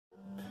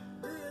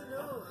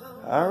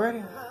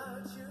Alrighty.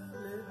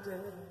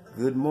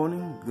 Good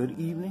morning, good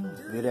evening,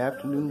 good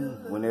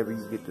afternoon, whenever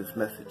you get this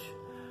message.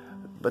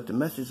 But the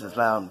message is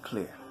loud and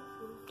clear.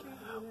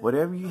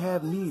 Whatever you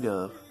have need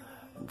of,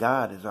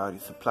 God has already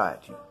supplied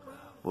you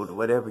with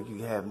whatever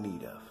you have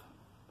need of.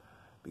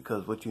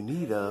 Because what you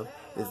need of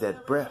is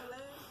that breath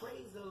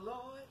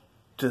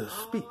to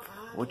speak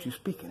what you're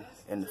speaking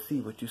and to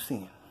see what you're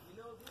seeing.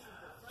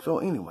 So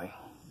anyway,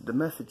 the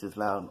message is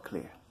loud and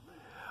clear.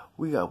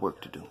 We got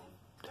work to do.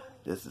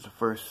 This is the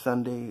first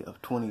Sunday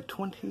of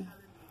 2020,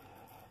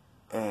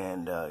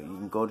 and you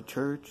can go to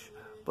church,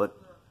 but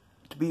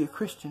to be a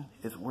Christian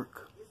is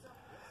work,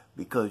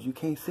 because you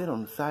can't sit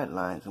on the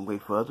sidelines and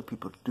wait for other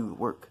people to do the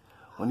work.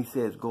 When he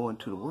says go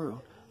into the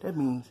world, that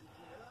means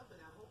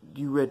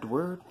you read the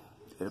word,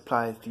 it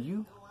applies to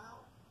you.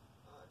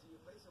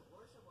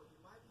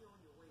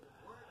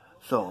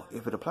 So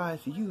if it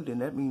applies to you, then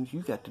that means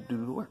you got to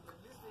do the work.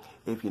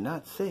 If you're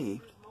not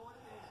saved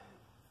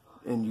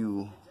and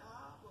you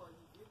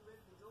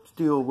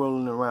still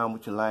rolling around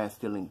with your lying,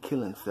 stealing,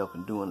 killing self,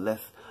 and doing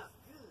less,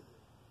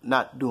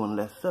 not doing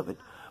less of it,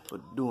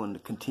 but doing the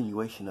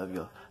continuation of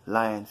your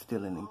lying,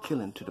 stealing, and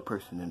killing to the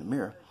person in the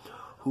mirror,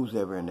 who's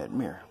ever in that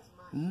mirror.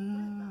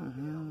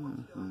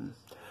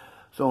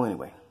 So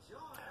anyway,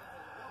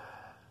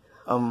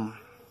 I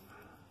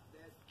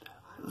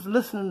was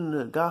listening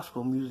to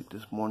gospel music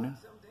this morning,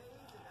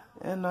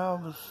 and I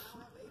was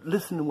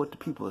listening to what the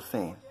people are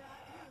saying.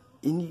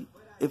 And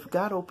if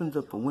God opens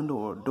up a window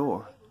or a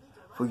door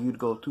for you to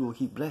go through,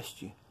 He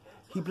blessed you.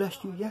 He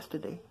blessed you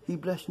yesterday. He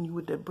blessing you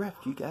with that breath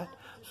you got.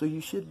 So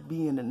you should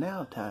be in the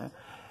now time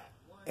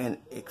and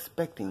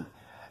expecting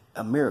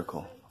a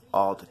miracle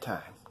all the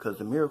time. Because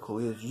the miracle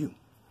is you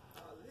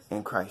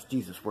and Christ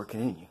Jesus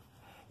working in you.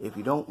 If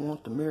you don't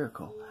want the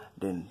miracle,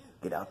 then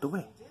get out the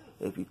way.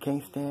 If you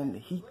can't stand the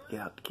heat,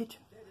 get out the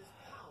kitchen.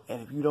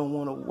 And if you don't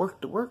want to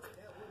work the work,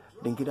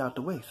 then get out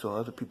the way so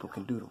other people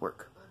can do the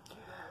work.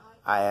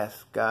 I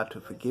ask God to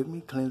forgive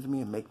me, cleanse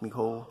me, and make me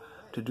whole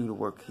to do the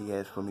work He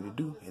has for me to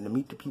do, and to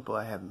meet the people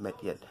I haven't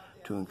met yet,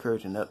 to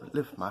encourage and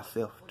uplift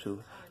myself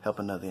to help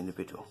another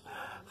individual.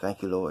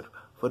 Thank you, Lord,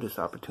 for this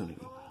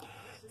opportunity.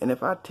 And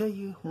if I tell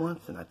you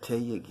once and I tell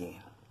you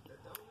again,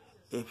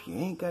 if you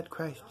ain't got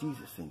Christ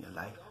Jesus in your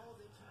life,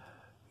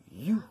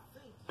 you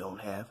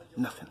don't have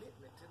nothing,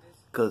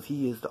 because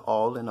He is the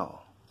all in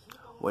all.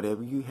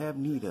 Whatever you have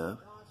need of,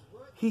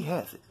 He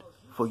has it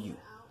for you.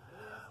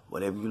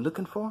 Whatever you're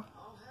looking for,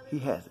 He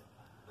has it.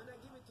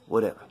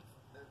 Whatever.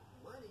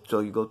 So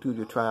you go through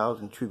your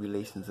trials and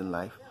tribulations in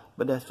life,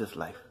 but that's just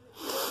life.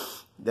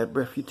 That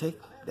breath you take,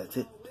 that's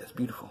it. That's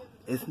beautiful,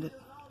 isn't it?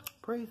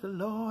 Praise the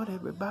Lord,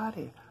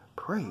 everybody.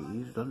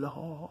 Praise the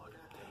Lord.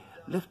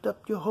 Lift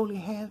up your holy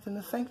hands in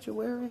the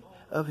sanctuary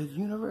of His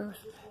universe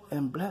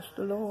and bless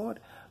the Lord.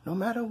 No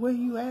matter where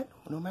you at,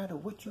 no matter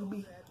what you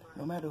be,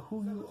 no matter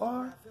who you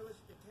are,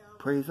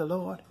 praise the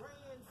Lord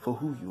for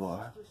who you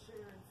are.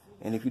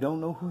 And if you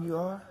don't know who you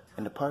are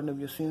and the pardon of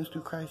your sins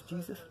through Christ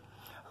Jesus,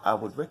 I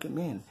would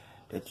recommend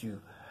that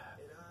you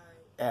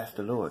ask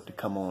the Lord to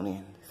come on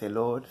in. Say,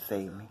 Lord,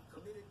 save me.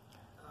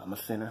 I'm a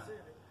sinner.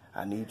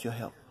 I need your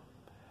help.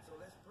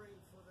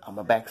 I'm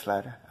a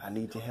backslider. I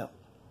need your help.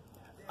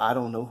 I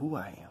don't know who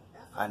I am.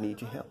 I need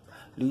your help.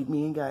 Lead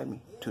me and guide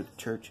me to the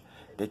church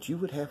that you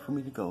would have for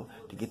me to go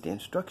to get the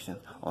instructions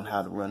on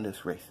how to run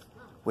this race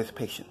with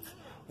patience.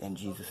 In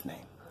Jesus'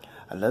 name.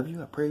 I love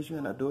you, I praise you,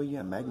 and I adore you,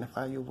 and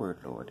magnify your word,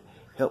 Lord.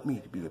 Help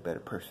me to be a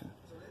better person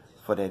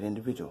for that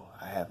individual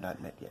I have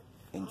not met yet.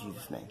 In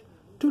Jesus' name.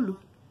 Toodaloo.